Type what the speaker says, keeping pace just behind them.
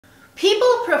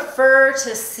People prefer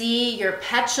to see your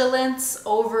petulance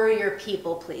over your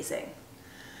people pleasing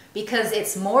because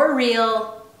it's more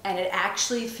real and it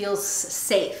actually feels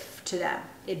safe to them.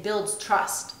 It builds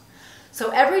trust.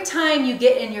 So every time you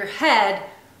get in your head,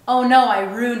 oh no, I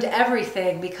ruined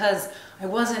everything because I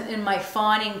wasn't in my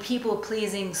fawning, people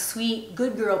pleasing, sweet,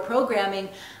 good girl programming,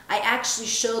 I actually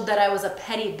showed that I was a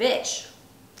petty bitch.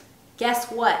 Guess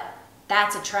what?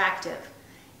 That's attractive.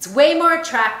 It's way more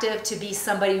attractive to be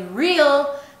somebody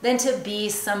real than to be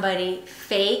somebody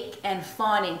fake and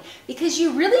fawning, because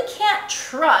you really can't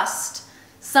trust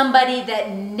somebody that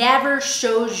never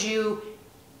shows you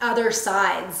other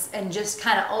sides and just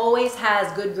kind of always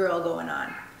has good girl going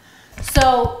on.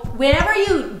 So whenever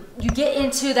you get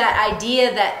into that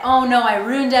idea that, oh no, I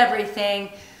ruined everything,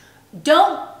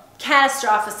 don't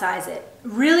catastrophize it.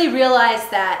 Really realize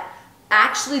that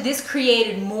actually this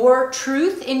created more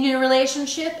truth in your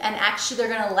relationship, and actually they're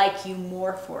going to like you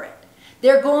more for it.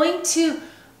 They're going to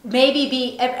maybe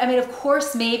be, I mean, of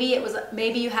course, maybe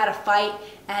you had a fight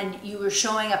and you were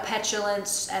showing a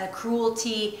petulance and a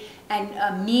cruelty and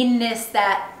a meanness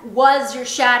that was your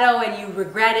shadow and you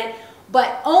regret it,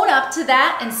 but own up to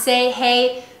that and say,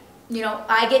 hey, you know,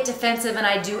 I get defensive and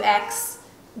I do X.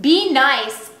 Be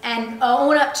nice and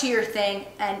own up to your thing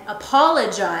and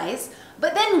apologize.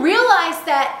 But then realize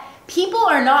that people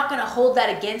are not going to hold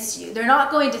that against you. They're not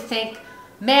going to think,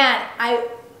 man,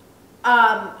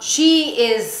 she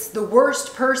is the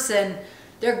worst person.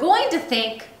 They're going to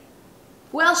think,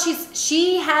 well,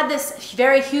 she had this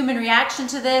very human reaction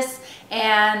to this,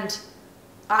 and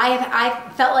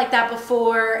I felt like that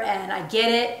before, and I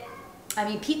get it. I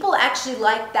mean, people actually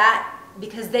like that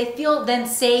because they feel then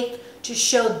safe to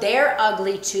show their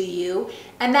ugly to you,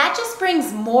 and that just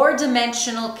brings more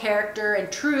dimensional character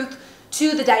and truth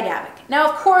to the dynamic. Now,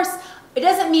 of course, it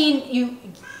doesn't mean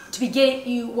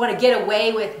you want to get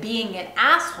away with being an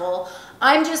asshole.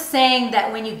 I'm just saying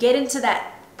that when you get into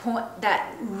that point,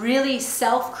 that really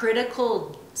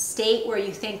self-critical state where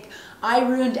you think, I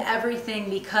ruined everything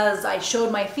because I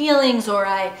showed my feelings, or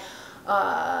I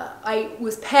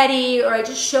was petty, or I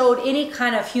just showed any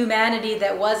kind of humanity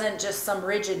that wasn't just some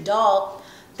rigid doll,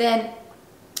 then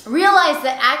realize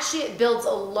that actually it builds a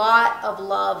lot of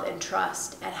love and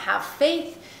trust, and have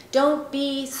faith. Don't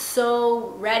be so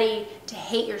ready to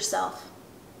hate yourself.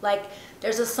 Like,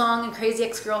 there's a song in Crazy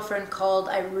Ex-Girlfriend called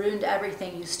I Ruined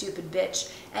Everything, You Stupid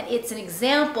Bitch. And it's an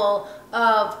example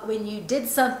of when you did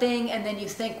something and then you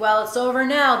think, well, it's over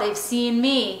now. They've seen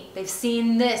me. They've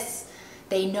seen this.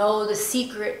 They know the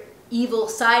secret evil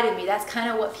side of me. That's kind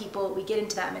of what we get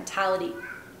into that mentality.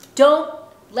 Don't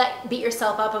beat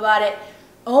yourself up about it.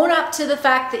 Own up to the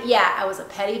fact that, yeah, I was a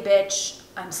petty bitch.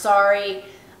 I'm sorry.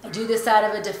 I do this out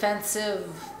of a defensive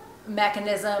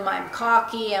mechanism. I'm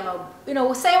cocky.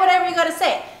 Say whatever you got to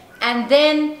say. And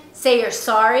then say you're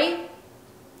sorry,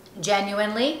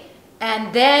 genuinely.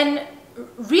 And then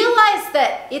realize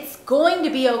that it's going to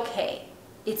be okay.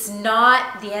 It's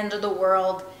not the end of the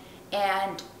world.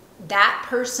 And that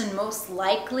person most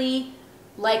likely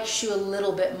likes you a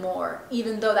little bit more.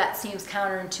 Even though that seems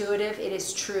counterintuitive, it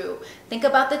is true. Think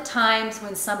about the times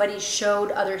when somebody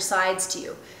showed other sides to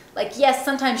you. Like, yes,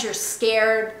 sometimes you're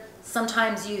scared.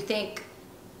 Sometimes you think,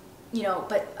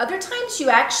 but other times you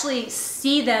actually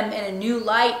see them in a new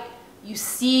light. You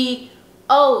see,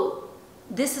 oh,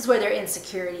 this is where their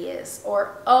insecurity is.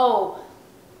 Or, oh,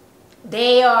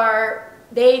 they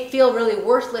feel really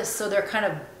worthless, so they're kind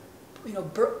of,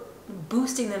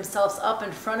 boosting themselves up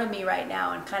in front of me right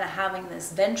now and kind of having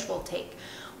this vengeful take.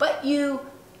 But you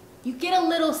get a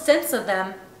little sense of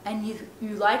them and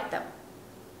you like them,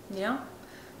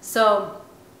 So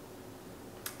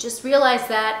just realize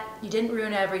that you didn't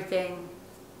ruin everything.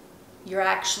 You're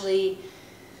actually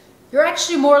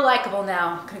more likable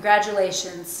now.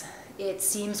 Congratulations. It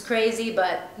seems crazy,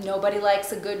 but nobody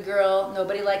likes a good girl.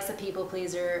 Nobody likes a people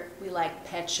pleaser. We like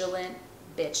petulant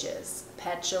bitches,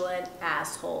 petulant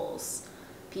assholes,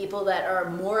 people that are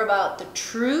more about the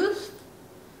truth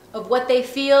of what they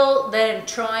feel than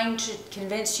trying to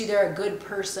convince you they're a good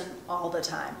person all the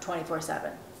time,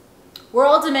 24/7. We're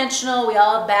all dimensional. We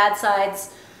all have bad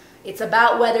sides. It's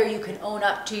about whether you can own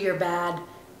up to your bad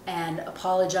and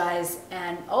apologize,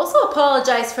 and also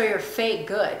apologize for your fake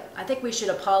good. I think we should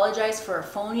apologize for our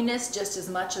phoniness just as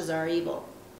much as our evil.